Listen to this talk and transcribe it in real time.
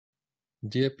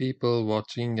Dear people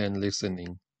watching and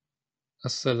listening,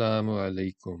 Assalamu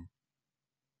alaikum.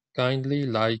 Kindly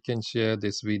like and share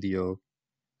this video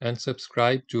and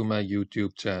subscribe to my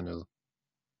YouTube channel.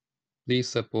 Please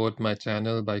support my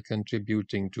channel by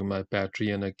contributing to my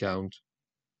Patreon account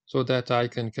so that I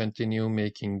can continue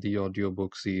making the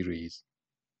audiobook series.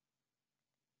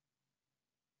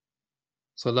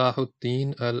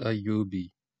 Salahuddin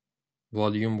al-Ayyubi,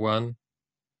 Volume 1,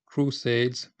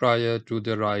 Crusades prior to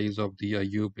the rise of the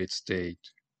Ayyubid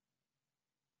state.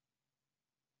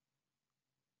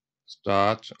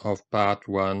 Start of Part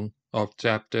 1 of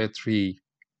Chapter 3.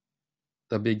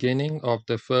 The beginning of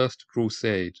the First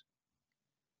Crusade.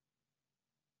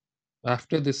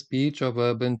 After the speech of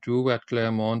Urban II at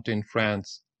Clermont in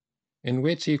France, in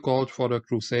which he called for a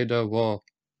Crusader war,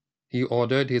 he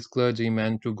ordered his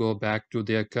clergymen to go back to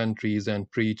their countries and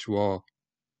preach war,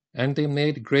 and they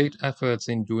made great efforts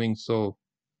in doing so.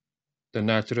 The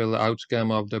natural outcome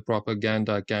of the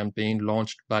propaganda campaign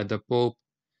launched by the Pope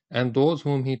and those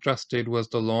whom he trusted was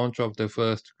the launch of the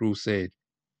First Crusade,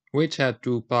 which had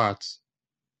two parts: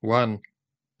 1.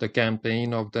 The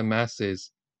campaign of the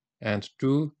masses, and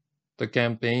 2. The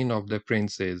campaign of the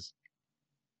princes.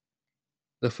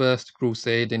 The First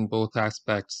Crusade in both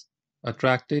aspects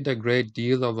attracted a great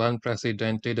deal of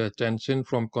unprecedented attention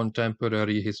from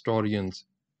contemporary historians,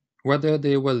 whether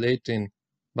they were Latin,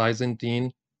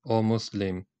 Byzantine, or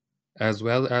Muslim, as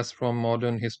well as from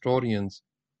modern historians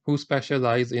who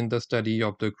specialize in the study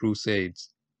of the Crusades.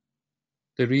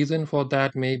 The reason for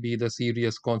that may be the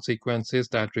serious consequences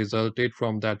that resulted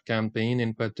from that campaign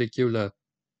in particular,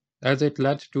 as it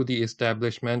led to the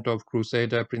establishment of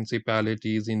Crusader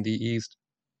principalities in the East,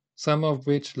 some of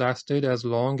which lasted as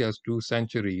long as 2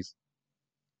 centuries.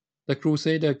 The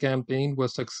Crusader campaign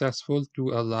was successful to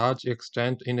a large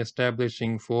extent in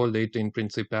establishing 4 Latin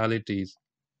principalities.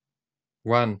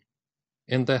 1.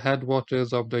 In the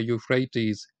headwaters of the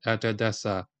Euphrates at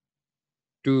Edessa.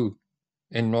 2.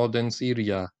 In northern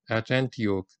Syria at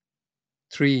Antioch.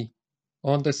 3.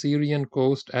 On the Syrian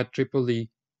coast at Tripoli.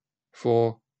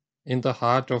 4. In the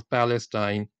heart of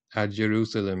Palestine at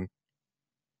Jerusalem.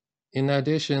 In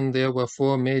addition, there were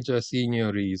 4 major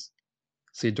seigniories: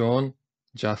 Sidon,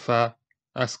 Jaffa,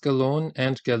 Ascalon,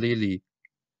 and Galilee,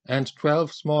 and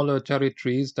 12 smaller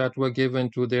territories that were given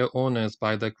to their owners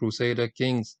by the Crusader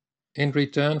kings in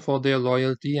return for their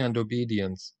loyalty and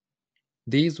obedience.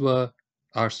 These were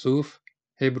Arsuf,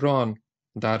 Hebron,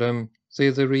 Daram,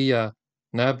 Caesarea,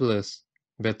 Nablus,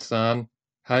 Bethsan,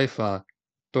 Haifa,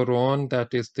 Toron,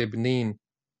 that is Tibnin,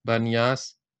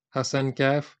 Banyas,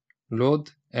 Hasankaf, Lod,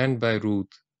 and Beirut.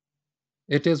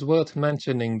 It is worth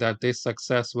mentioning that this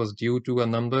success was due to a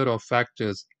number of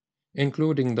factors,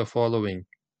 including the following.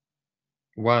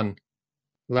 1.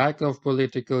 Lack of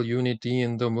political unity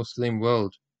in the Muslim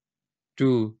world.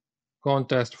 2.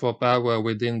 Contest for power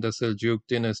within the Seljuk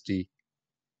dynasty.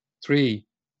 3.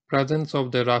 Presence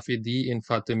of the Rafidi in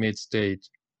Fatimid state.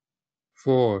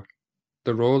 4.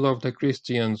 The role of the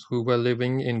Christians who were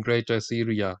living in Greater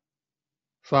Syria.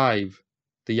 5.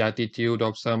 The attitude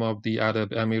of some of the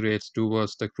Arab Emirates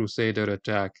towards the Crusader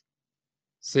attack.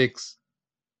 6.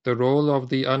 The role of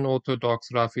the unorthodox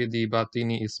Rafidi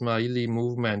Batini Ismaili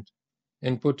movement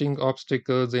in putting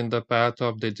obstacles in the path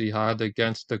of the Jihad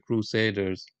against the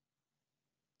Crusaders.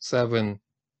 7.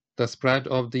 The spread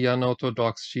of the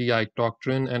unorthodox Shiite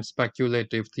doctrine and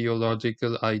speculative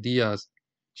theological ideas,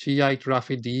 Shiite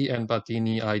Rafidi and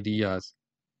Batini ideas.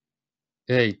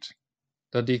 8.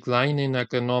 The decline in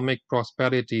economic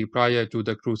prosperity prior to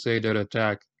the Crusader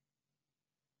attack.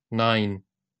 9.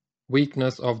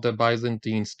 Weakness of the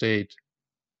Byzantine state.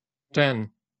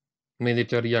 10.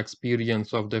 Military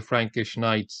experience of the Frankish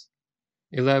knights.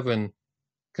 11.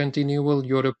 Continual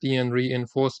European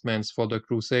reinforcements for the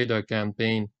Crusader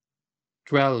campaign.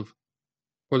 12.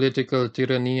 Political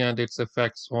tyranny and its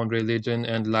effects on religion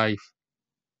and life.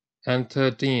 And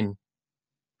 13.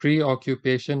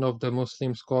 Preoccupation of the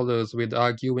Muslim scholars with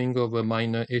arguing over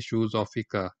minor issues of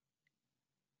fiqh.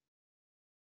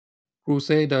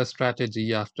 Crusader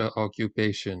strategy after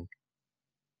occupation.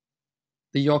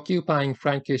 The occupying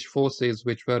Frankish forces,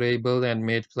 which were able and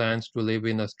made plans to live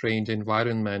in a strange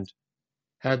environment,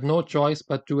 had no choice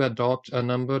but to adopt a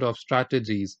number of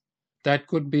strategies that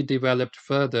could be developed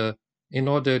further in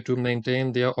order to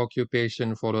maintain their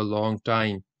occupation for a long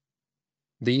time.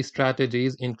 These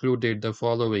strategies included the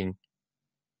following.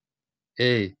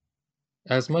 A.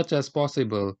 As much as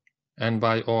possible, and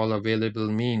by all available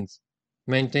means,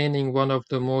 maintaining one of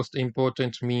the most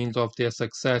important means of their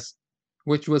success,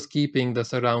 which was keeping the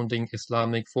surrounding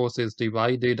Islamic forces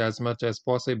divided as much as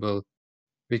possible,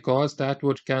 because that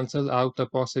would cancel out the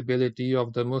possibility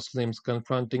of the Muslims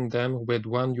confronting them with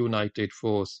one united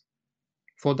force.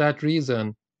 For that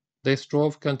reason, they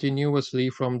strove continuously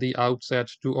from the outset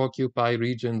to occupy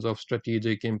regions of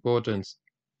strategic importance,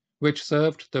 which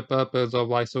served the purpose of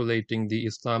isolating the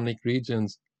Islamic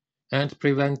regions and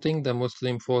preventing the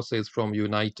Muslim forces from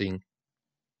uniting.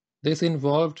 This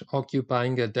involved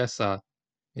occupying Edessa,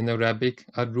 in Arabic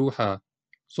Ar-Ruha,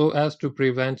 so as to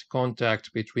prevent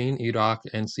contact between Iraq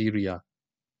and Syria.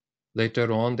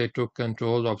 Later on, they took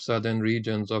control of southern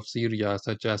regions of Syria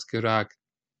such as Iraq,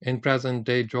 in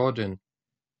present-day Jordan,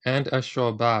 and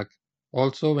Ash-Shobak,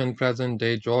 also in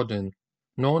present-day Jordan,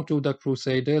 known to the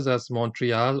Crusaders as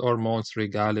Montreal or Mons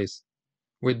Regalis,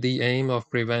 with the aim of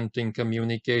preventing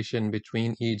communication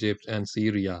between Egypt and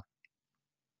Syria.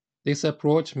 This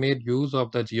approach made use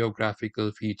of the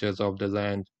geographical features of the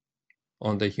land.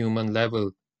 On the human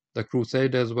level, the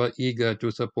Crusaders were eager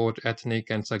to support ethnic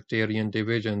and sectarian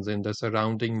divisions in the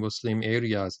surrounding Muslim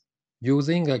areas,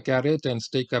 using a carrot and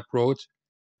stick approach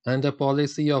and a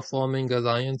policy of forming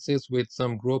alliances with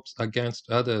some groups against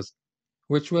others,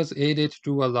 which was aided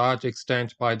to a large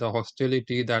extent by the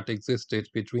hostility that existed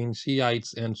between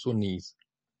Shiites and Sunnis.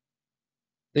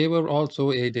 They were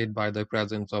also aided by the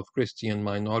presence of Christian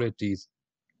minorities,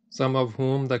 some of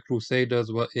whom the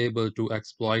Crusaders were able to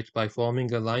exploit by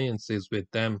forming alliances with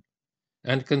them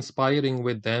and conspiring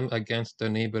with them against the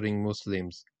neighboring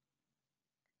Muslims.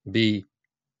 B.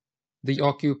 The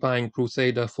occupying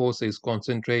Crusader forces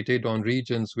concentrated on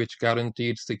regions which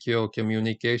guaranteed secure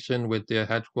communication with their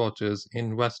headquarters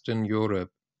in Western Europe.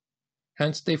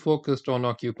 Hence, they focused on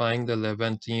occupying the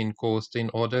Levantine coast in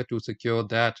order to secure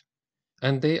that,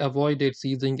 and they avoided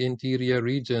seizing interior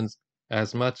regions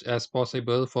as much as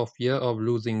possible for fear of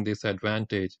losing this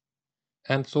advantage,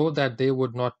 and so that they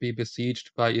would not be besieged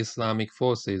by Islamic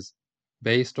forces,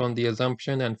 based on the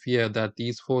assumption and fear that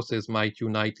these forces might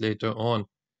unite later on,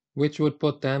 which would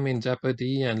put them in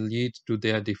jeopardy and lead to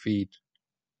their defeat.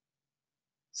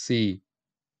 C.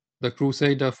 The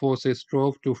Crusader forces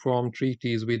strove to form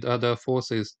treaties with other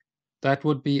forces that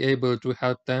would be able to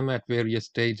help them at various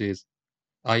stages,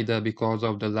 either because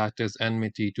of the latter's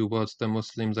enmity towards the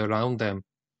Muslims around them,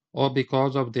 or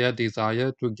because of their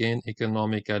desire to gain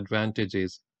economic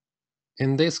advantages.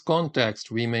 In this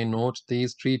context, we may note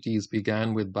these treaties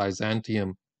began with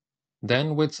Byzantium,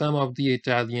 then with some of the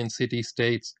Italian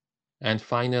city-states, and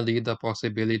finally the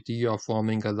possibility of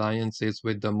forming alliances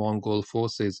with the Mongol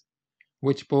forces,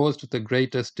 which posed the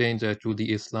greatest danger to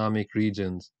the Islamic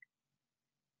regions.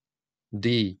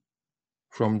 D.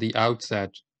 From the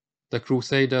outset, the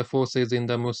Crusader forces in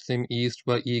the Muslim East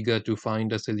were eager to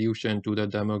find a solution to the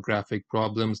demographic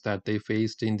problems that they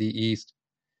faced in the East,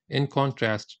 in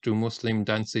contrast to Muslim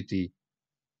density.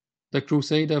 The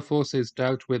Crusader forces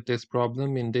dealt with this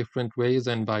problem in different ways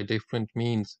and by different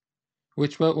means,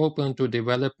 which were open to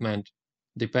development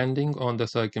depending on the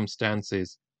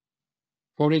circumstances.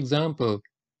 For example,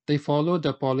 they followed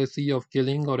a policy of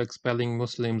killing or expelling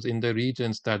Muslims in the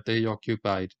regions that they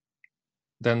occupied.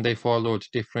 Then they followed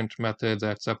different methods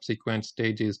at subsequent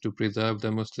stages to preserve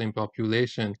the Muslim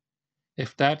population,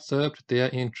 if that served their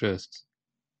interests.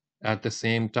 At the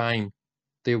same time,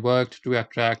 they worked to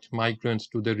attract migrants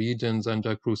to the regions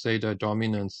under Crusader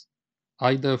dominance,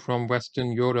 either from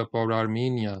Western Europe or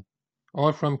Armenia,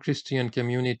 or from Christian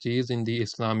communities in the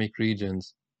Islamic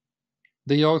regions.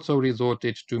 They also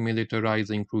resorted to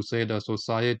militarizing Crusader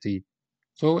society,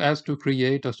 so as to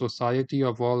create a society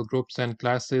of all groups and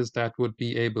classes that would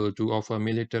be able to offer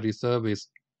military service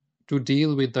to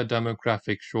deal with the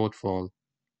demographic shortfall.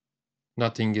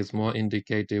 Nothing is more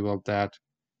indicative of that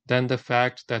than the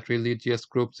fact that religious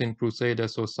groups in Crusader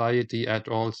society at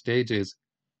all stages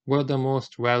were the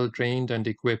most well-trained and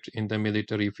equipped in the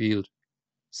military field,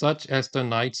 such as the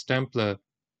Knights Templar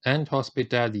and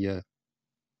Hospitalier.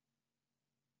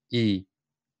 E.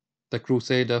 The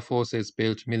Crusader forces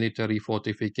built military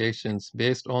fortifications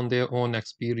based on their own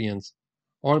experience,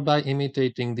 or by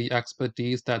imitating the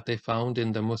expertise that they found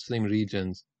in the Muslim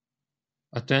regions.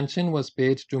 Attention was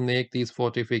paid to make these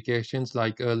fortifications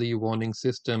like early warning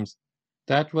systems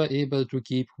that were able to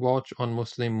keep watch on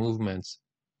Muslim movements.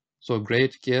 So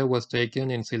great care was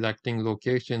taken in selecting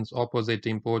locations opposite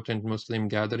important Muslim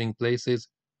gathering places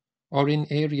or in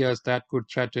areas that could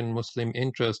threaten Muslim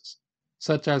interests,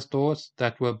 such as those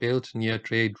that were built near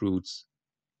trade routes.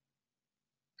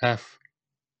 F.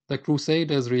 The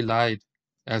Crusaders relied,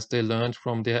 as they learned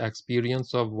from their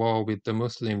experience of war with the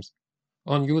Muslims,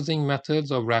 on using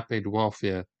methods of rapid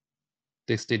warfare.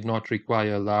 This did not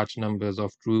require large numbers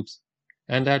of troops,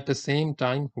 and at the same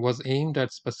time was aimed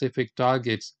at specific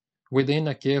targets within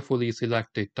a carefully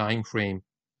selected time frame.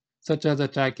 such as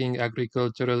attacking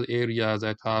agricultural areas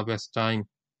at harvest time,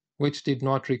 which did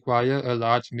not require a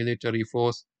large military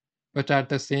force, but at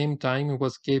the same time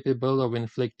was capable of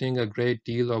inflicting a great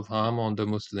deal of harm on the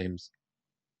Muslims.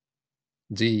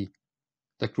 G.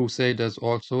 The Crusaders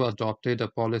also adopted a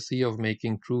policy of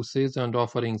making truces and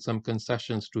offering some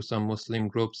concessions to some Muslim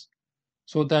groups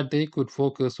so that they could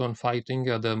focus on fighting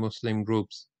other Muslim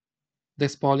groups.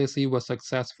 This policy was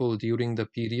successful during the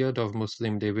period of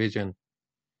Muslim division.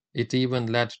 It even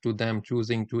led to them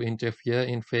choosing to interfere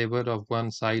in favor of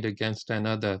one side against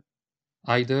another,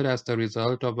 either as the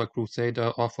result of a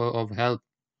Crusader offer of help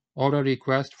or a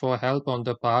request for help on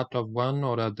the part of one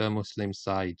or other Muslim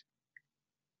side.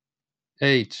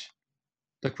 H.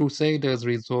 The Crusaders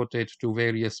resorted to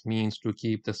various means to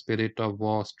keep the spirit of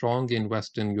war strong in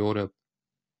Western Europe,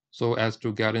 so as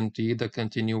to guarantee the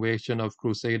continuation of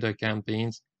Crusader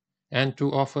campaigns and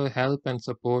to offer help and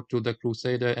support to the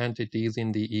Crusader entities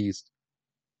in the East.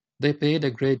 They paid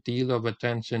a great deal of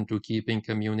attention to keeping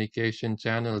communication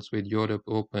channels with Europe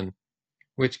open,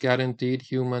 which guaranteed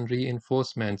human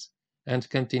reinforcements and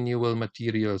continual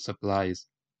material supplies.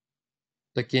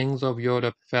 The kings of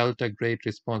Europe felt a great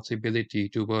responsibility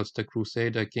towards the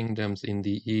Crusader kingdoms in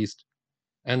the East,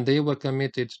 and they were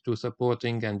committed to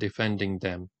supporting and defending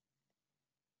them.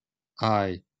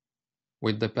 I.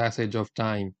 With the passage of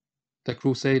time, the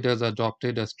Crusaders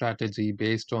adopted a strategy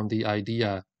based on the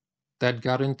idea that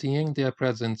guaranteeing their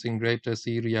presence in Greater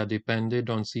Syria depended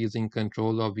on seizing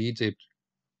control of Egypt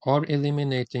or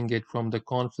eliminating it from the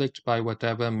conflict by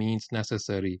whatever means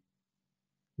necessary.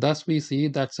 Thus we see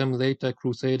that some later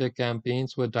Crusader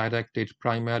campaigns were directed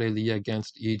primarily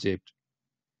against Egypt.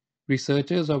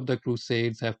 Researchers of the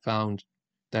Crusades have found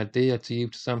that they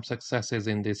achieved some successes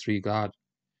in this regard,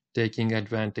 taking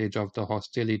advantage of the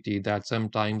hostility that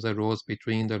sometimes arose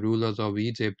between the rulers of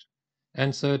Egypt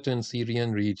and certain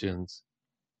Syrian regions.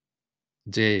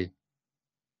 J.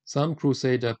 Some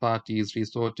Crusader parties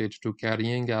resorted to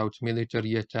carrying out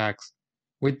military attacks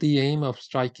with the aim of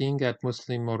striking at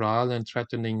Muslim morale and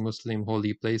threatening Muslim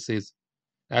holy places,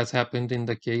 as happened in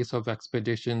the case of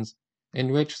expeditions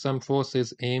in which some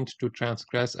forces aimed to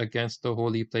transgress against the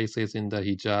holy places in the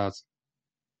Hijaz.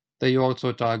 They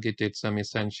also targeted some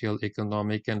essential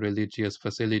economic and religious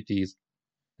facilities,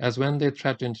 as when they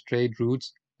threatened trade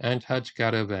routes and Hajj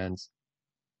caravans.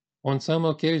 On some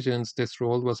occasions, this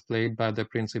role was played by the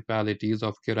principalities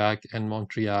of Iraq and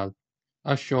Montreal,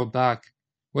 a shobak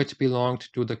which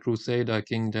belonged to the Crusader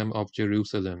kingdom of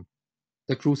Jerusalem.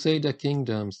 The Crusader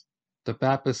kingdoms, the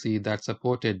papacy that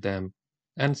supported them,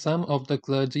 and some of the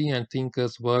clergy and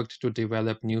thinkers worked to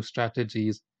develop new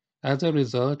strategies as a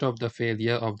result of the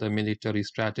failure of the military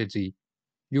strategy,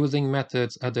 using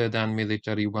methods other than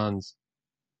military ones.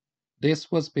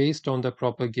 This was based on the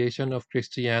propagation of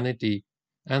Christianity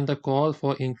and the call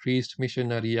for increased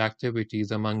missionary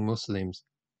activities among Muslims.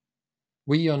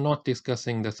 We are not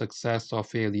discussing the success or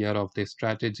failure of this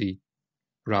strategy.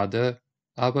 Rather,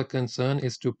 our concern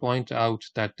is to point out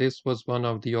that this was one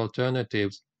of the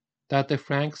alternatives that the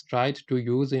Franks tried to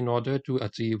use in order to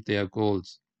achieve their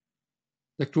goals.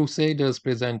 The Crusaders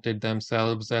presented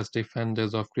themselves as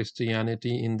defenders of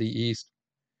Christianity in the East,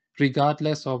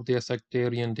 regardless of their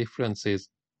sectarian differences,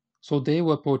 so they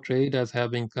were portrayed as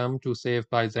having come to save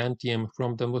Byzantium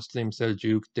from the Muslim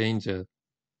Seljuk danger.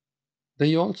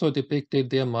 They also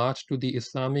depicted their march to the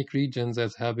Islamic regions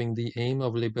as having the aim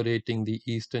of liberating the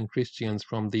Eastern Christians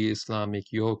from the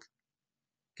Islamic yoke,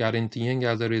 guaranteeing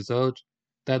as a result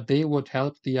that they would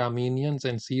help the Armenians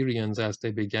and Syrians as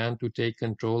they began to take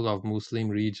control of Muslim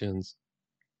regions.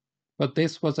 But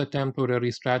this was a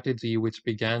temporary strategy which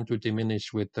began to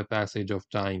diminish with the passage of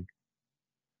time.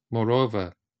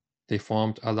 Moreover, they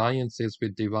formed alliances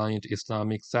with deviant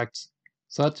Islamic sects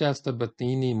such as the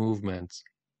Batini movements.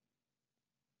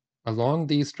 Along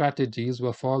these strategies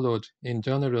were followed, in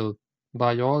general,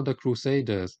 by all the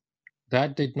Crusaders.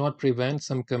 That did not prevent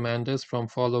some commanders from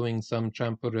following some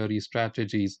temporary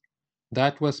strategies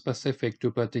that were specific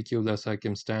to particular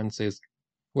circumstances,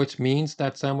 which means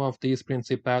that some of these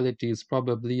principalities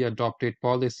probably adopted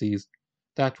policies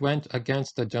that went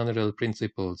against the general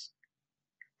principles.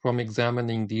 From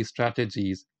examining these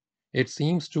strategies, it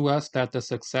seems to us that the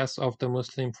success of the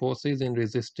Muslim forces in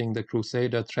resisting the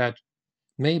Crusader threat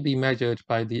may be measured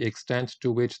by the extent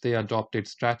to which they adopted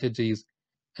strategies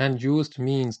and used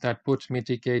means that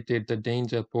mitigated the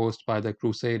danger posed by the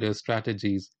Crusader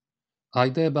strategies,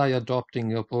 either by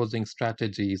adopting opposing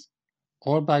strategies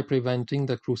or by preventing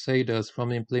the Crusaders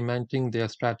from implementing their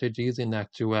strategies in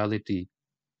actuality.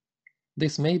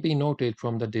 This may be noted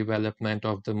from the development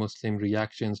of the Muslim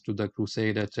reactions to the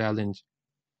Crusader challenge,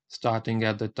 starting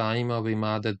at the time of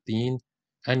Imad ad-Din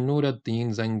and Nur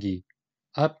ad-Din Zangi,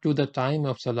 up to the time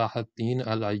of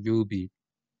salahaddinalayubi,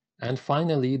 and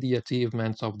finally the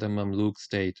achievements of the Mamluk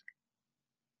state.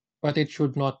 But it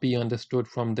should not be understood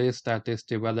from this that this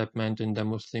development in the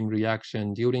Muslim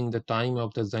reaction during the time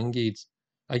of the Zangids,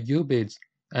 Ayyubids,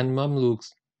 and Mamluks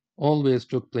always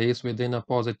took place within a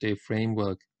positive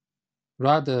framework.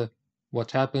 Rather,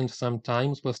 what happened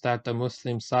sometimes was that the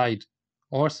Muslim side,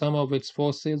 or some of its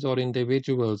forces or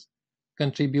individuals,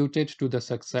 contributed to the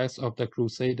success of the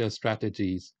Crusader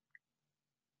strategies.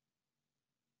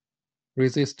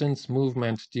 Resistance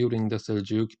movement during the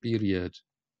Seljuk period.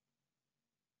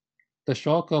 The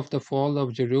shock of the fall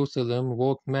of Jerusalem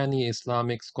woke many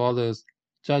Islamic scholars,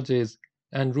 judges,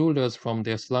 and rulers from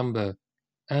their slumber,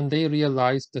 and they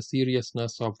realized the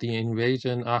seriousness of the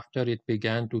invasion after it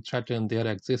began to threaten their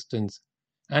existence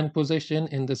and position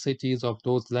in the cities of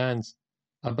those lands,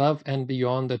 above and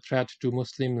beyond the threat to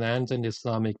Muslim lands and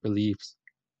Islamic beliefs.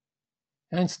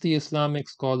 Hence, the Islamic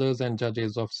scholars and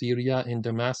judges of Syria in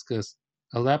Damascus,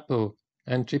 Aleppo,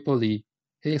 and Tripoli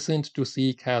hastened to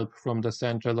seek help from the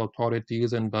central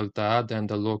authorities in Baghdad and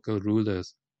the local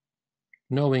rulers,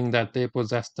 knowing that they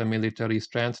possessed the military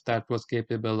strength that was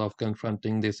capable of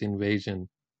confronting this invasion.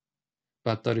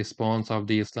 But the response of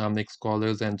the Islamic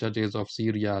scholars and judges of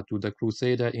Syria to the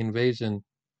Crusader invasion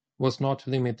was not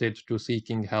limited to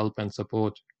seeking help and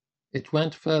support. It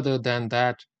went further than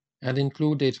that and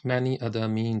included many other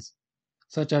means,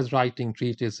 such as writing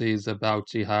treatises about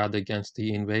jihad against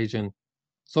the invasion,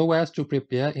 so as to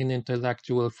prepare an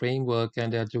intellectual framework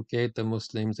and educate the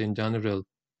Muslims in general,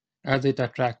 as it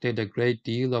attracted a great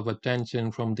deal of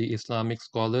attention from the Islamic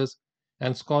scholars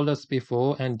and scholars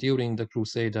before and during the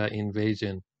Crusader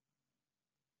invasion.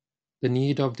 The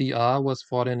need of the hour was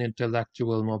for an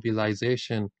intellectual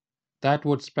mobilization that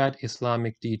would spread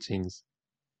Islamic teachings.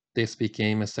 This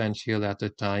became essential at a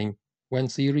time when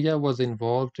Syria was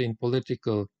involved in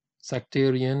political,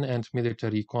 sectarian, and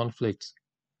military conflicts,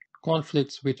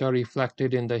 conflicts which are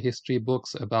reflected in the history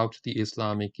books about the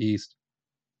Islamic East.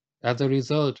 As a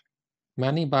result,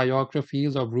 many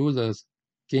biographies of rulers,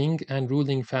 king, and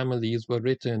ruling families were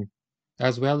written,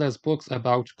 as well as books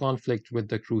about conflict with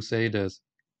the Crusaders.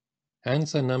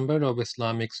 Hence, a number of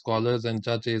Islamic scholars and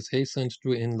judges hastened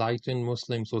to enlighten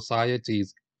Muslim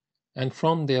societies, and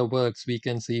from their works we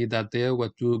can see that there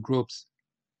were two groups.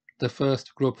 The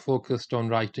first group focused on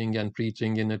writing and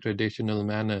preaching in a traditional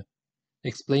manner,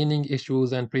 explaining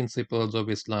issues and principles of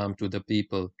Islam to the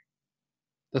people.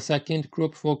 The second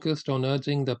group focused on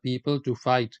urging the people to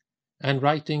fight and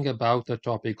writing about the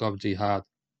topic of jihad.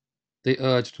 They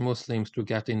urged Muslims to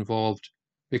get involved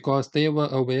because they were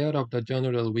aware of the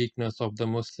general weakness of the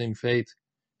Muslim faith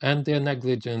and their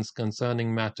negligence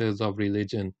concerning matters of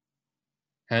religion.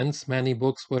 Hence, many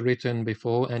books were written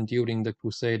before and during the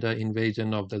Crusader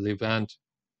invasion of the Levant.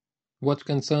 What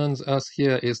concerns us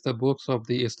here is the books of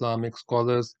the Islamic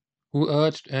scholars who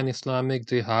urged an Islamic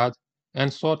jihad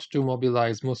and sought to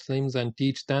mobilize Muslims and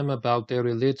teach them about their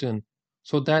religion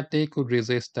so that they could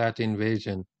resist that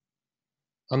invasion.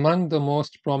 Among the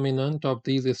most prominent of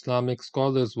these Islamic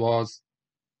scholars was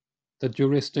the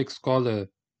juristic scholar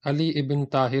Ali ibn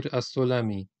Tahir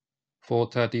as-Sulami,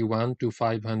 431 to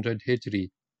 500 Hijri,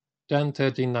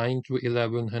 1039 to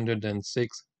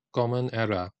 1106 Common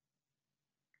Era.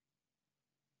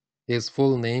 His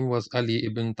full name was Ali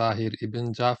ibn Tahir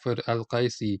ibn Jafar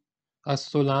al-Qaisi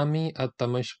as-Sulami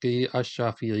al-Tamashqi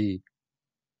al-Shafi'i.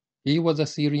 He was a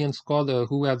Syrian scholar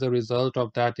who, as a result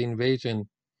of that invasion,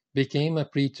 became a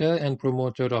preacher and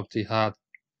promoter of jihad,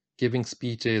 giving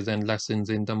speeches and lessons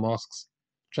in the mosques,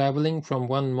 traveling from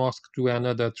one mosque to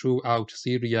another throughout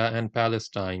Syria and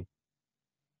Palestine.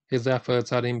 His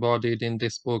efforts are embodied in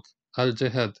this book,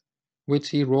 Al-Jihad, which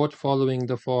he wrote following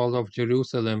the fall of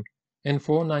Jerusalem in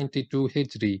 492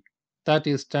 Hijri, that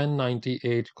is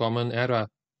 1098 Common Era,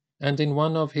 and in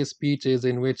one of his speeches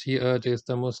in which he urges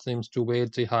the Muslims to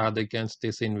wage jihad against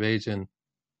this invasion.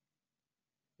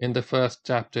 In the first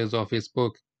chapters of his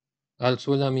book,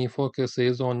 Al-Sulami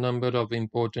focuses on a number of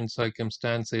important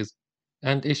circumstances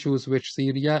and issues which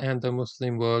Syria and the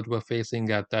Muslim world were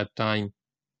facing at that time.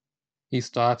 He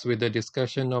starts with a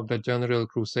discussion of the general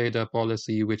Crusader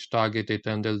policy which targeted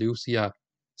Andalusia,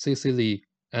 Sicily,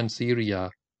 and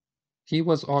Syria. He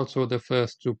was also the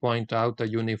first to point out the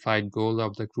unified goal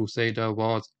of the Crusader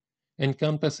wars,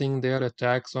 encompassing their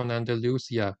attacks on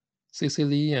Andalusia,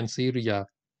 Sicily, and Syria,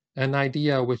 an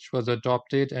idea which was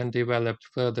adopted and developed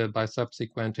further by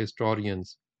subsequent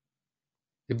historians.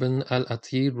 Ibn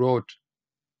al-Athir wrote,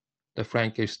 "The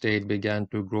Frankish state began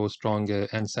to grow stronger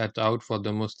and set out for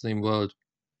the Muslim world,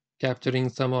 capturing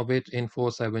some of it in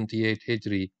 478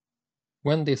 Hijri,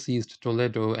 when they seized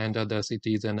Toledo and other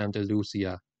cities in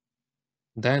Andalusia.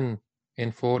 Then,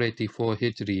 in 484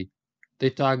 Hijri, they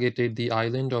targeted the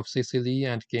island of Sicily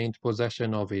and gained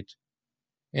possession of it.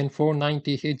 In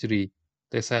 490 Hijri,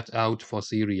 they set out for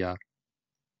Syria.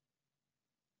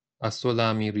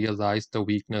 As-Sulami realized the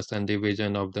weakness and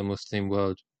division of the Muslim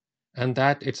world, and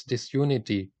that its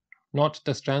disunity, not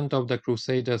the strength of the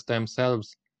Crusaders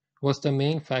themselves, was the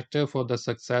main factor for the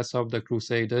success of the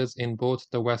Crusaders in both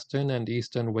the western and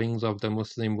eastern wings of the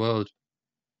Muslim world.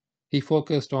 He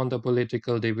focused on the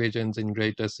political divisions in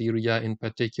Greater Syria in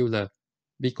particular,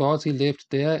 because he lived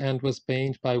there and was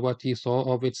pained by what he saw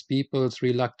of its people's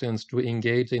reluctance to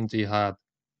engage in jihad.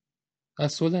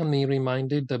 As-Sulami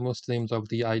reminded the Muslims of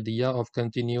the idea of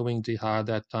continuing jihad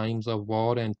at times of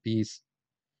war and peace,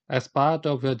 as part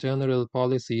of a general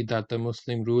policy that the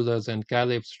Muslim rulers and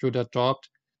caliphs should adopt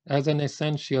as an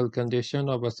essential condition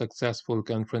of a successful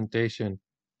confrontation.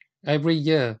 Every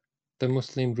year, the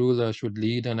Muslim ruler should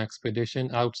lead an expedition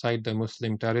outside the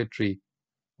Muslim territory,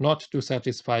 not to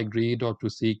satisfy greed or to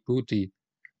seek booty,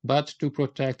 but to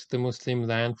protect the Muslim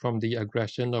land from the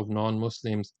aggression of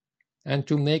non-Muslims, and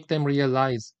to make them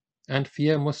realize and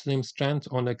fear Muslim strength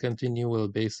on a continual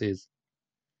basis,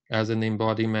 as an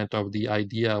embodiment of the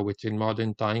idea which in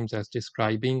modern times as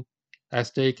describing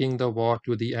as taking the war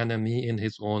to the enemy in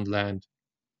his own land.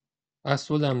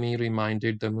 As-Sulami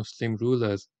reminded the Muslim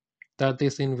rulers that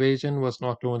this invasion was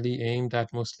not only aimed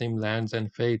at Muslim lands and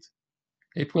faith,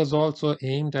 it was also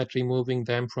aimed at removing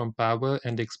them from power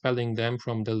and expelling them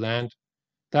from the land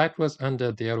that was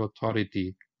under their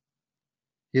authority.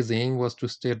 His aim was to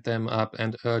stir them up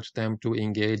and urge them to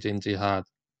engage in jihad,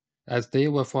 as they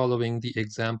were following the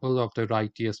example of the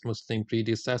righteous Muslim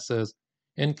predecessors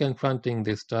in confronting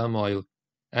this turmoil,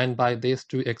 and by this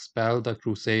to expel the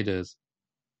Crusaders.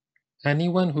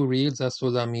 Anyone who reads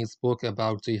as-Sulami's book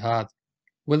about jihad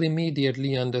will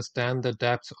immediately understand the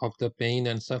depth of the pain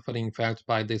and suffering felt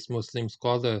by this Muslim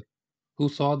scholar who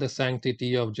saw the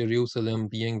sanctity of Jerusalem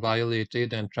being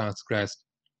violated and transgressed.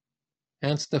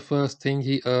 Hence the first thing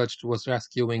he urged was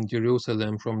rescuing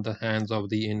Jerusalem from the hands of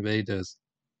the invaders.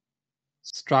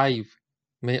 Strive,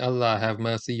 may Allah have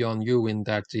mercy on you in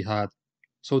that jihad,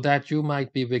 so that you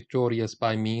might be victorious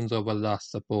by means of Allah's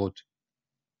support.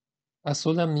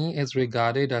 As-Sulami is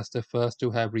regarded as the first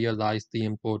to have realized the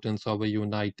importance of a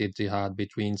united jihad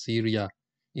between Syria,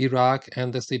 Iraq,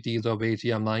 and the cities of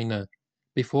Asia Minor,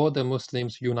 before the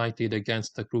Muslims united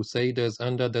against the Crusaders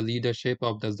under the leadership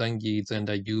of the Zengids and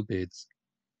Ayyubids.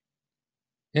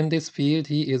 In this field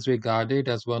he is regarded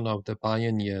as one of the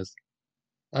pioneers.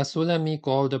 As-Sulami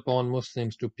called upon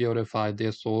Muslims to purify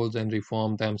their souls and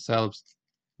reform themselves,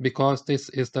 because this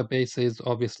is the basis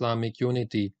of Islamic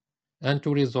unity, and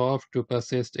to resolve to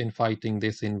persist in fighting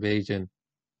this invasion.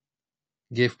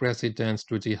 Give precedence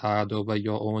to jihad over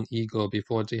your own ego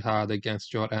before jihad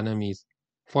against your enemies,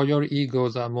 for your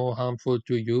egos are more harmful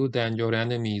to you than your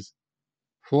enemies.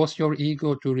 Force your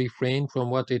ego to refrain from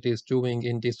what it is doing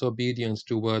in disobedience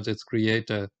towards its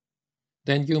creator.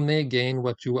 Then you may gain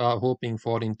what you are hoping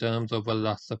for in terms of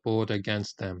Allah's support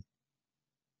against them.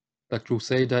 The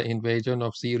Crusader invasion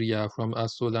of Syria from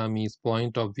as-Sulami's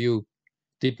point of view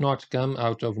did not come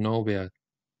out of nowhere.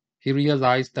 He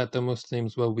realized that the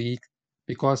Muslims were weak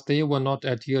because they were not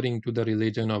adhering to the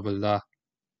religion of Allah.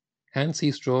 Hence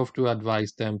he strove to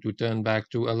advise them to turn back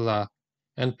to Allah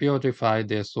and purify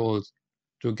their souls,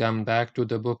 to come back to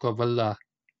the book of Allah,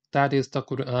 that is the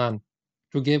Quran,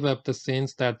 to give up the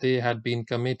sins that they had been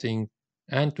committing,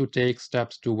 and to take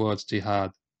steps towards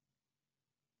jihad.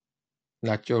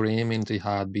 Let your aim in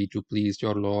jihad be to please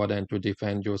your Lord and to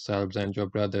defend yourselves and your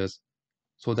brothers,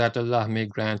 so that Allah may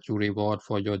grant you reward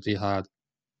for your jihad.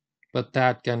 But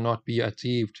that cannot be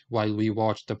achieved while we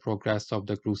watch the progress of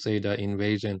the Crusader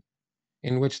invasion,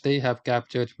 in which they have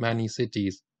captured many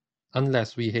cities,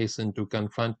 unless we hasten to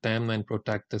confront them and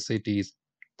protect the cities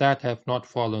that have not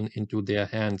fallen into their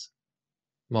hands.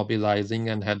 Mobilizing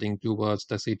and heading towards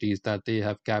the cities that they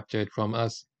have captured from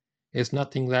us is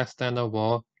nothing less than a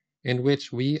war in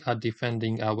which we are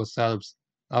defending ourselves,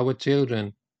 our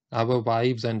children, our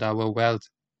wives, and our wealth,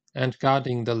 and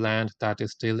guarding the land that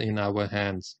is still in our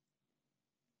hands.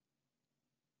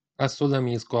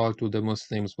 As-Sulami's call to the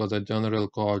Muslims was a general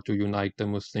call to unite the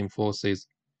Muslim forces,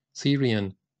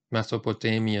 Syrian,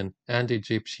 Mesopotamian, and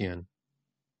Egyptian.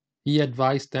 He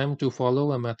advised them to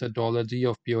follow a methodology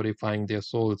of purifying their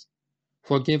souls,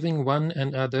 forgiving one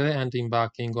another and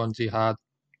embarking on jihad,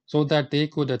 so that they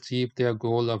could achieve their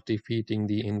goal of defeating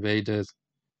the invaders,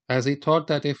 as he thought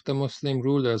that if the Muslim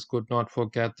rulers could not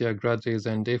forget their grudges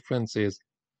and differences,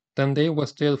 then they were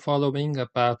still following a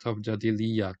path of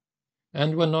Jadiliya,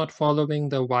 and were not following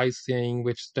the wise saying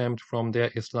which stemmed from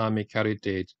their Islamic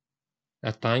heritage.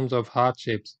 At times of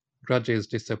hardships, grudges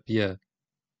disappear.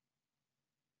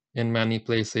 In many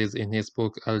places in his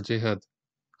book Al-Jihad,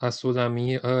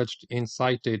 as-Sulami urged,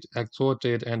 incited,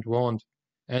 exhorted, and warned,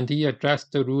 and he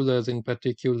addressed the rulers in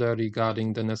particular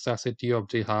regarding the necessity of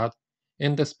jihad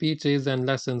in the speeches and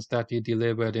lessons that he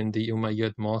delivered in the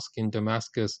Umayyad Mosque in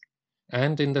Damascus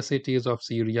and in the cities of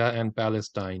Syria and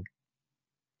Palestine.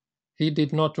 He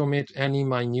did not omit any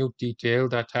minute detail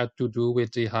that had to do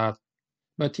with jihad,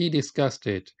 but he discussed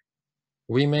it.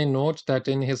 We may note that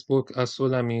in his book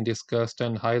as-Sulami discussed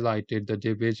and highlighted the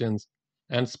divisions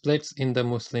and splits in the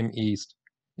Muslim East,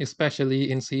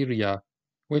 especially in Syria,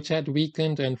 which had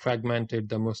weakened and fragmented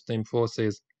the Muslim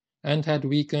forces and had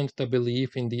weakened the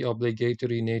belief in the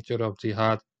obligatory nature of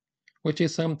jihad, which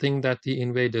is something that the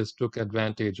invaders took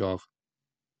advantage of.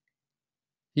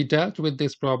 He dealt with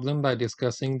this problem by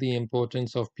discussing the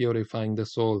importance of purifying the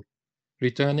soul,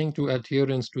 returning to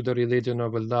adherence to the religion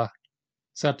of Allah,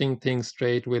 setting things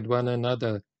straight with one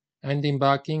another, and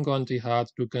embarking on jihad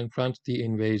to confront the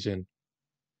invasion.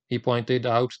 He pointed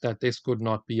out that this could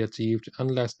not be achieved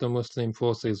unless the Muslim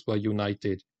forces were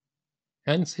united.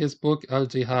 Hence his book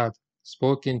Al-Jihad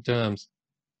spoke in terms.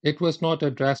 It was not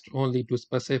addressed only to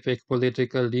specific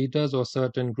political leaders or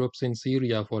certain groups in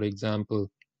Syria, for example.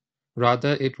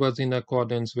 Rather, it was in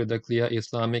accordance with a clear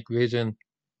Islamic vision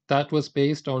that was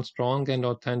based on strong and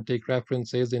authentic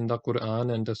references in the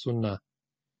Quran and the Sunnah,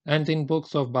 and in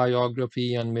books of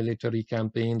biography and military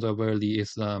campaigns of early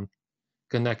Islam,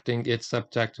 connecting its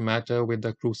subject matter with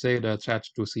the Crusader threat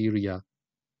to Syria.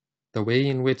 The way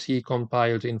in which he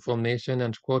compiled information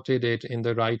and quoted it in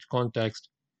the right context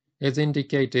is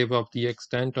indicative of the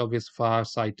extent of his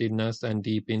far-sightedness and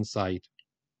deep insight.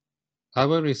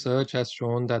 Our research has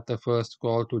shown that the first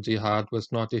call to jihad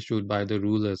was not issued by the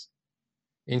rulers.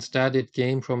 Instead, it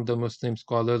came from the Muslim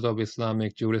scholars of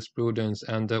Islamic jurisprudence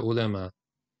and the ulama,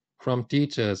 from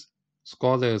teachers,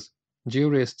 scholars,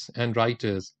 jurists, and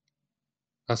writers.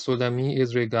 As-Sulami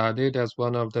is regarded as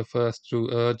one of the first to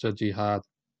urge a jihad.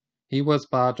 He was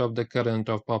part of the current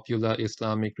of popular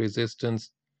Islamic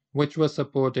resistance, which was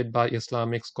supported by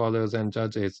Islamic scholars and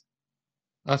judges.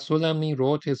 As-Sulami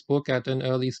wrote his book at an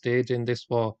early stage in this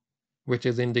war, which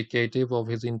is indicative of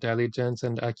his intelligence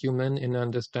and acumen in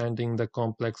understanding the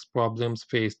complex problems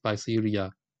faced by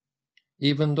Syria.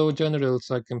 Even though general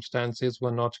circumstances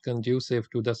were not conducive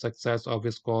to the success of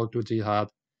his call to jihad,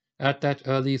 at that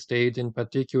early stage in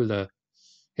particular,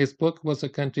 his book was a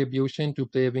contribution to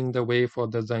paving the way for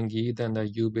the Zangid and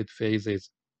Ayyubid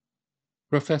phases.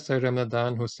 Professor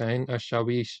Ramadan Hussain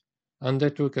Ash-Shawish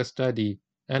undertook a study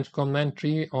and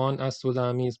commentary on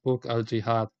as-Sulami's book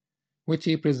Al-Jihad, which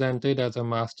he presented as a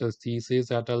master's thesis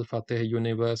at Al-Fateh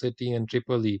University in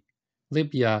Tripoli,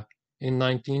 Libya, in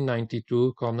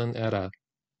 1992 Common Era.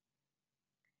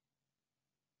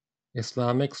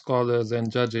 Islamic scholars and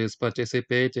judges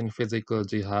participate in physical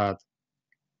jihad.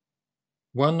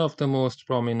 One of the most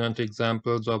prominent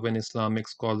examples of an Islamic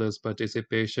scholar's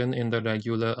participation in the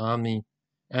regular army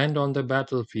and on the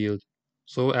battlefield,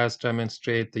 so as to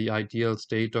demonstrate the ideal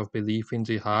state of belief in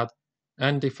jihad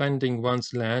and defending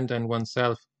one's land and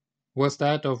oneself, was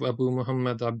that of Abu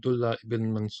Muhammad Abdullah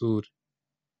ibn Mansur.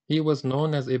 He was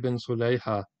known as Ibn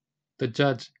Sulayha, the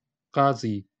judge,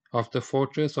 Qazi, of the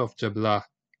fortress of Jablah,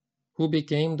 who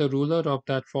became the ruler of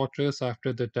that fortress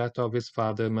after the death of his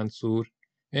father Mansur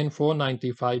in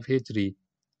 495 Hijri,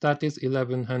 that is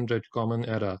 1100 Common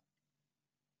Era.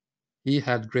 He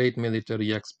had great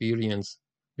military experience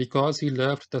because he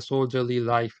loved the soldierly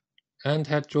life and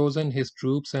had chosen his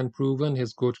troops and proven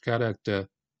his good character.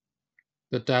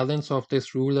 The talents of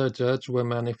this ruler judge were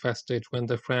manifested when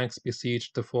the Franks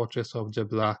besieged the fortress of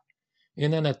Jablah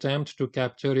in an attempt to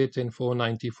capture it in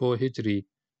 494 Hijri,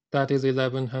 that is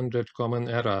 1100 Common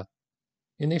Era.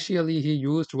 Initially, he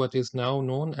used what is now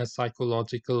known as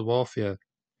psychological warfare,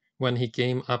 when he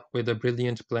came up with a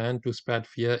brilliant plan to spread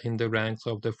fear in the ranks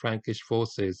of the Frankish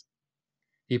forces.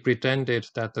 He pretended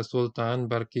that the Sultan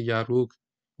Barki Yaruk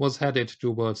was headed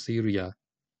towards Syria,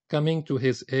 coming to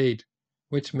his aid,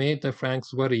 which made the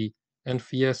Franks worry, and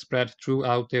fear spread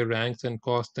throughout their ranks and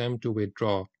caused them to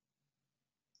withdraw.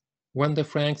 When the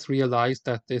Franks realized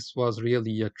that this was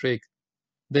really a trick,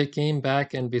 they came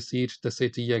back and besieged the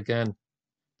city again.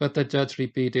 But the judge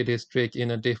repeated his trick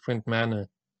in a different manner,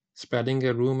 spreading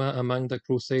a rumor among the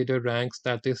Crusader ranks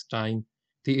that this time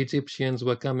the Egyptians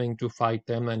were coming to fight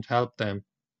them and help them,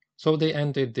 so they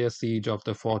ended their siege of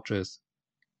the fortress.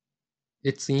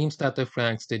 It seems that the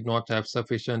Franks did not have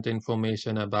sufficient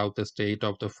information about the state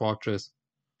of the fortress,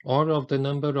 or of the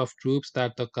number of troops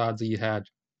that the Qazi had.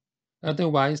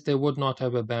 Otherwise, they would not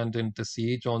have abandoned the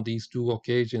siege on these two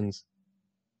occasions.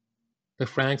 The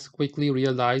Franks quickly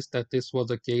realized that this was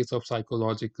a case of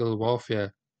psychological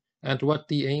warfare, and what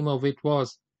the aim of it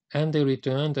was, and they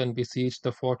returned and besieged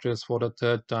the fortress for a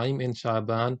third time in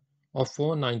Shaban of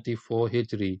 494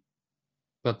 Hijri.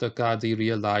 But the Qadi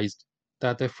realized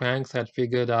that the Franks had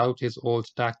figured out his old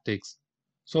tactics,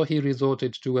 so he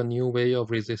resorted to a new way of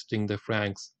resisting the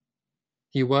Franks.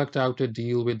 He worked out a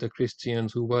deal with the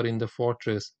Christians who were in the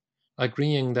fortress,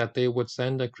 agreeing that they would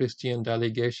send a Christian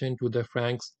delegation to the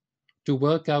Franks to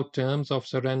work out terms of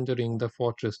surrendering the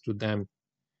fortress to them,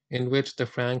 in which the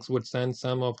Franks would send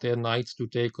some of their knights to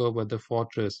take over the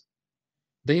fortress.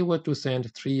 They were to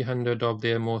send 300 of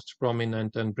their most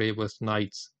prominent and bravest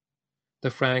knights. The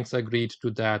Franks agreed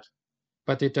to that,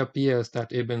 but it appears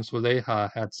that Ibn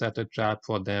Sulayha had set a trap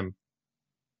for them.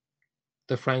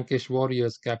 The Frankish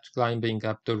warriors kept climbing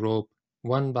up the rope,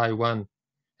 one by one,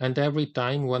 and every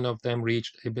time one of them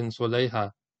reached Ibn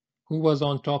Sulayha, who was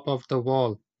on top of the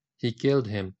wall, he killed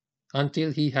him,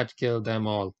 until he had killed them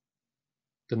all.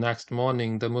 The next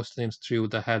morning the Muslims threw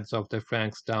the heads of the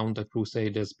Franks down the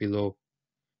Crusaders below.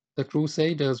 The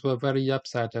Crusaders were very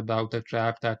upset about the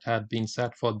trap that had been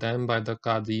set for them by the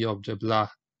Qadi of Jablah,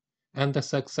 and the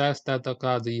success that the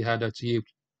Qadi had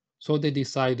achieved, so they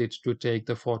decided to take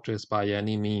the fortress by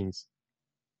any means.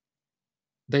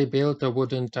 They built a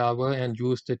wooden tower and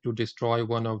used it to destroy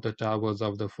one of the towers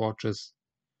of the fortress.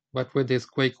 But with his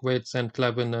quick wits and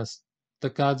cleverness, the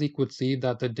Qazi could see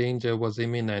that the danger was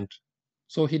imminent,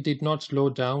 so he did not slow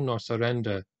down or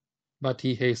surrender, but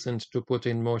he hastened to put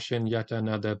in motion yet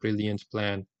another brilliant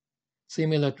plan,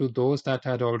 similar to those that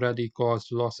had already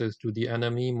caused losses to the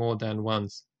enemy more than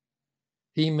once.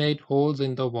 He made holes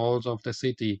in the walls of the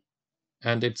city,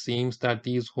 and it seems that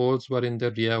these holes were in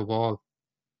the rear wall.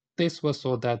 This was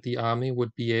so that the army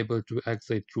would be able to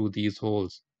exit through these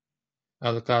holes.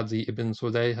 Al-Qazi ibn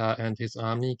Sulayha and his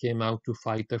army came out to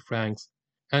fight the Franks,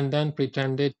 and then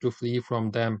pretended to flee from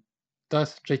them,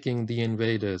 thus tricking the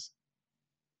invaders.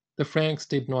 The Franks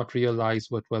did not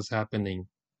realize what was happening,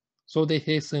 so they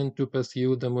hastened to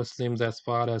pursue the Muslims as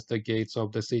far as the gates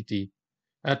of the city,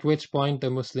 at which point the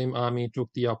Muslim army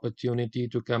took the opportunity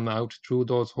to come out through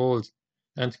those holes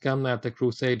and come at the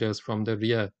Crusaders from the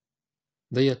rear.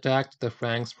 They attacked the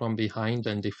Franks from behind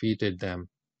and defeated them.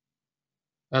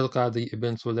 Al-Qadi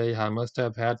ibn Sulayha must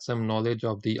have had some knowledge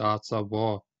of the arts of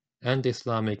war and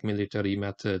Islamic military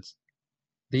methods.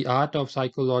 The art of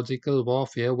psychological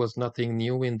warfare was nothing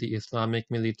new in the Islamic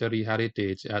military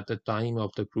heritage at the time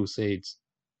of the Crusades,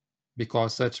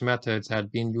 because such methods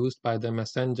had been used by the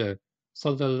Messenger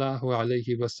sallallahu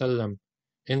alaihi wasallam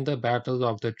in the Battle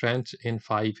of the Trench in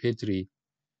 5 Hijri,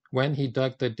 when he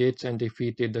dug the ditch and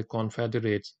defeated the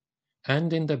Confederates,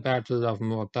 and in the Battle of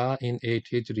Mu'tah in 8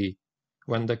 Hijri,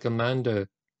 when the commander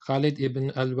Khalid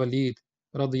ibn al-Walid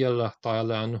radiyallahu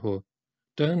ta'ala anhu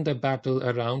turned the battle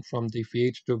around from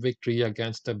defeat to victory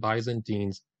against the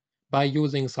Byzantines by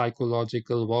using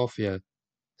psychological warfare,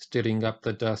 stirring up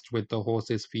the dust with the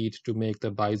horses' feet to make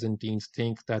the Byzantines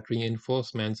think that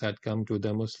reinforcements had come to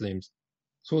the Muslims,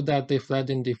 so that they fled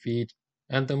in defeat,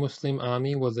 and the Muslim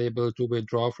army was able to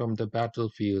withdraw from the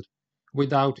battlefield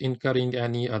without incurring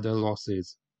any other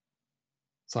losses.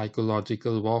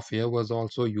 Psychological warfare was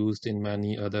also used in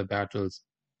many other battles,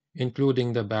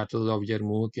 including the Battle of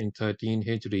Yarmouk in 13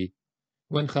 Hijri,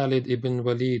 when Khalid ibn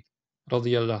Walid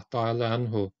radiyallahu ta'ala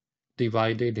anhu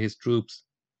divided his troops,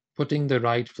 putting the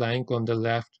right flank on the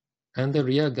left and the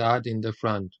rear guard in the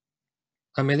front,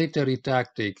 a military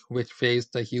tactic which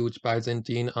faced the huge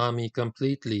Byzantine army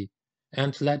completely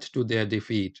and led to their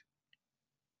defeat.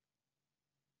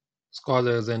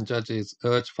 Scholars and judges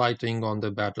urge fighting on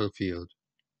the battlefield.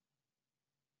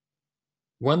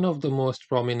 One of the most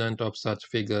prominent of such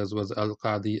figures was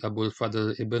Al-Qadi Abul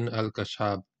Fadl ibn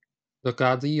al-Kashhab, the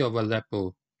Qadi of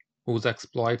Aleppo, whose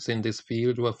exploits in this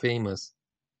field were famous.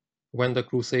 When the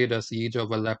Crusader siege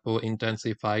of Aleppo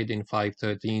intensified in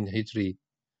 513 Hijri,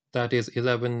 that is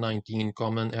 1119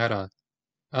 Common Era,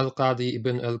 Al-Qadi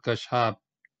ibn al-Kashhab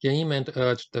came and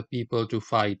urged the people to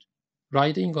fight,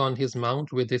 riding on his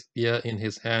mount with his spear in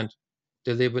his hand,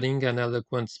 delivering an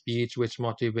eloquent speech which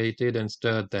motivated and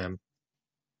stirred them.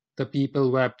 The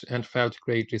people wept and felt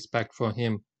great respect for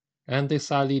him, and they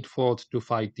sallied forth to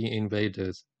fight the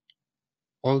invaders.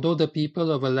 Although the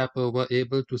people of Aleppo were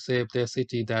able to save their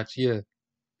city that year,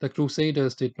 the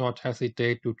Crusaders did not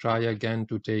hesitate to try again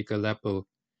to take Aleppo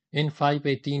in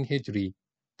 518 Hijri,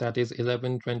 that is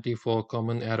 1124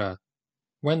 Common Era,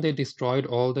 when they destroyed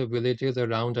all the villages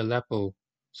around Aleppo,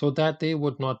 so that they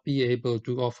would not be able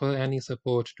to offer any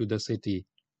support to the city.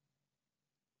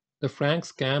 The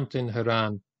Franks camped in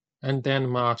Haran and then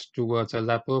marched towards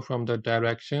Aleppo from the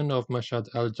direction of Mashhad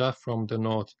al-Jaf from the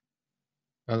north.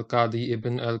 Al-Qadi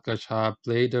ibn al-Kashhab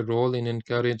played a role in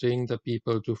encouraging the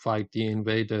people to fight the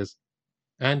invaders,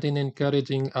 and in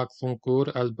encouraging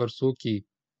Aksunkur al-Barsuki,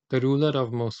 the ruler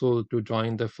of Mosul, to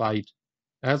join the fight,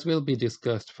 as will be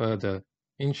discussed further,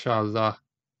 inshallah,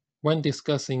 when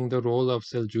discussing the role of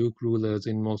Seljuk rulers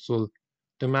in Mosul,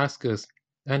 Damascus,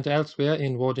 and elsewhere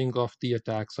in warding off the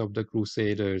attacks of the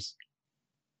Crusaders.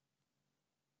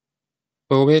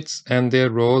 Poets and their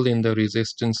role in the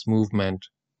resistance movement.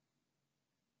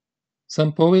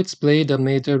 Some poets played a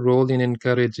major role in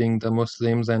encouraging the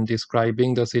Muslims and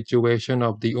describing the situation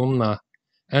of the Ummah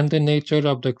and the nature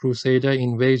of the Crusader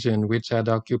invasion which had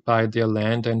occupied their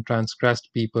land and transgressed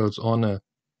people's honor.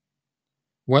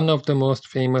 One of the most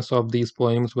famous of these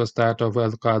poems was that of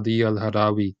Al-Qadi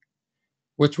al-Harawi,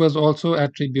 which was also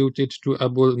attributed to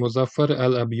Abu Muzaffar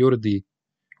al-Abyurdi,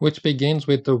 which begins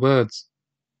with the words,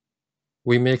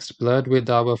 "We mixed blood with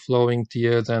our flowing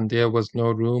tears, and there was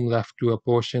no room left to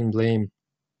apportion blame.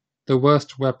 The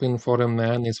worst weapon for a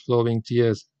man is flowing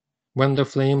tears, when the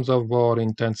flames of war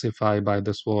intensify by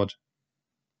the sword."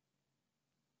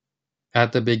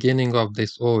 At the beginning of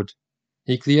this ode,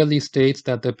 he clearly states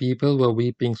that the people were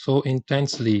weeping so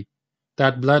intensely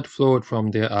that blood flowed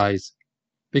from their eyes,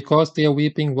 because their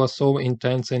weeping was so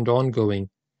intense and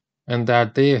ongoing, and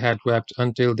that they had wept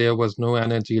until there was no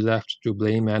energy left to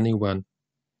blame anyone.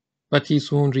 But he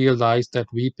soon realized that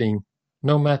weeping,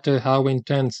 no matter how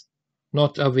intense,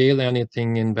 not avail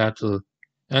anything in battle,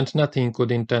 and nothing could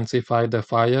intensify the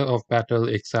fire of battle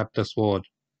except the sword.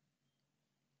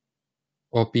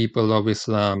 O people of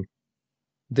Islam,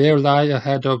 there lie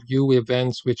ahead of you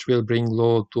events which will bring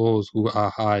low those who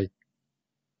are high.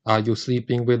 Are you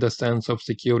sleeping with a sense of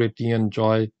security and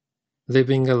joy,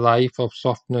 living a life of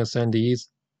softness and ease?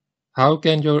 How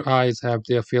can your eyes have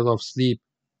their fill of sleep,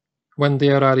 when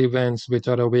there are events which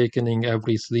are awakening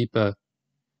every sleeper?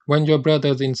 When your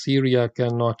brothers in Syria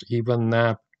cannot even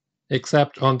nap,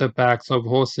 except on the backs of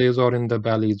horses or in the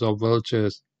bellies of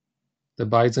vultures? The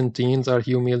Byzantines are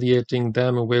humiliating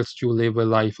them whilst you live a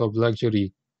life of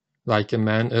luxury, like a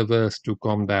man averse to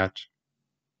combat.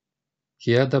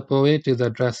 Here the poet is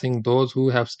addressing those who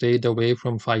have stayed away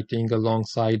from fighting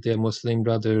alongside their Muslim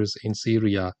brothers in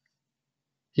Syria.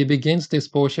 He begins this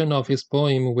portion of his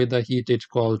poem with a heated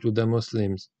call to the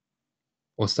Muslims.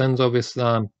 O sons of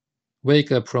Islam,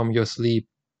 wake up from your sleep,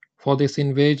 for this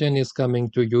invasion is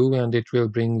coming to you and it will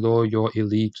bring low your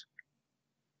elite.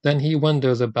 Then he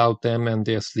wonders about them and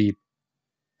their sleep.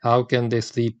 How can they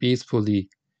sleep peacefully,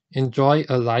 enjoy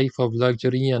a life of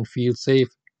luxury and feel safe,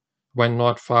 when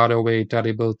not far away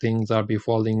terrible things are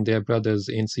befalling their brothers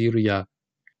in Syria,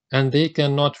 and they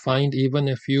cannot find even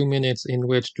a few minutes in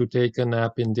which to take a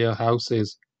nap in their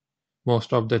houses?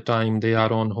 Most of the time they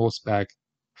are on horseback,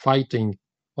 fighting,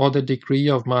 or the decree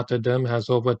of martyrdom has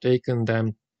overtaken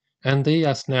them, and they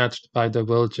are snatched by the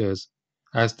vultures,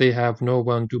 as they have no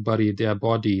one to bury their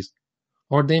bodies,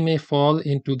 or they may fall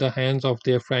into the hands of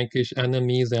their Frankish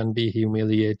enemies and be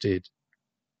humiliated.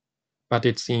 But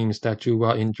it seems that you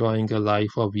are enjoying a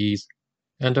life of ease,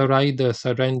 and are either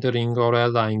surrendering or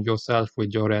allying yourself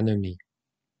with your enemy.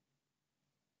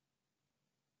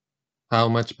 How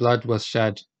much blood was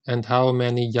shed, and how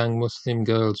many young Muslim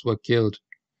girls were killed,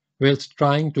 whilst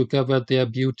trying to cover their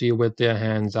beauty with their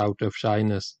hands out of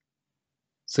shyness.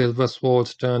 Silver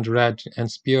swords turned red and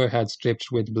spearheads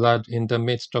dripped with blood in the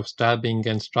midst of stabbing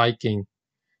and striking,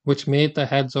 which made the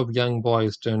heads of young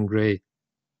boys turn grey.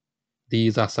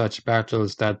 These are such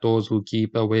battles that those who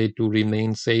keep away to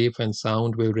remain safe and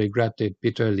sound will regret it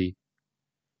bitterly.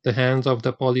 The hands of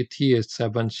the polytheists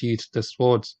have unsheathed the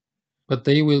swords, but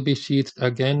they will be sheathed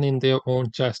again in their own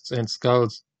chests and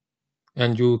skulls,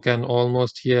 and you can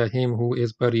almost hear him who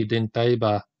is buried in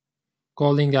Taibah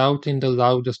calling out in the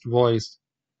loudest voice,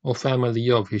 O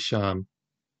family of Hisham.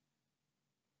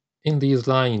 In these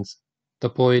lines, the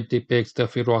poet depicts the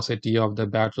ferocity of the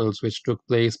battles which took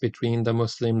place between the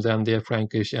Muslims and their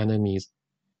Frankish enemies,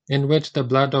 in which the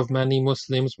blood of many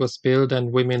Muslims was spilled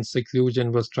and women's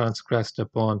seclusion was transgressed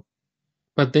upon.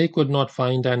 But they could not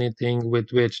find anything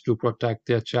with which to protect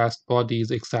their chaste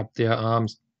bodies except their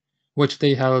arms, which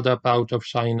they held up out of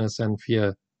shyness and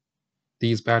fear.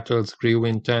 These battles grew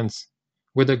intense,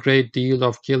 with a great deal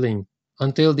of killing,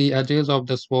 until the edges of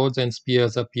the swords and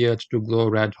spears appeared to glow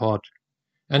red hot,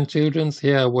 and children's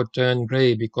hair would turn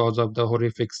grey because of the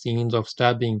horrific scenes of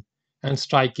stabbing and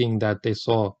striking that they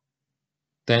saw.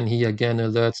 Then he again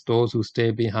alerts those who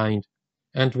stay behind.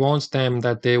 and warns them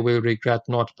that they will regret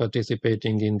not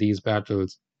participating in these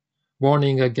battles,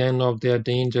 warning again of their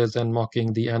dangers and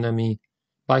mocking the enemy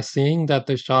by saying that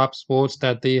the sharp swords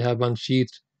that they have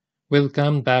unsheathed will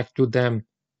come back to them,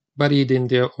 buried in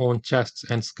their own chests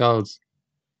and skulls.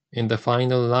 In the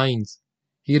final lines,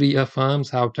 he reaffirms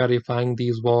how terrifying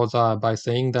these wars are by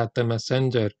saying that the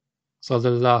Messenger,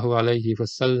 sallallahu alaihi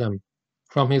wasallam,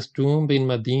 from his tomb in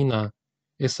Medina,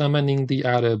 is summoning the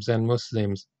Arabs and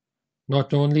Muslims,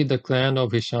 not only the clan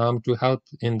of Hisham, to help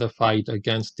in the fight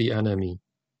against the enemy.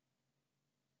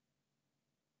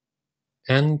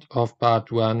 End of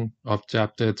part 1 of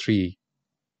chapter 3.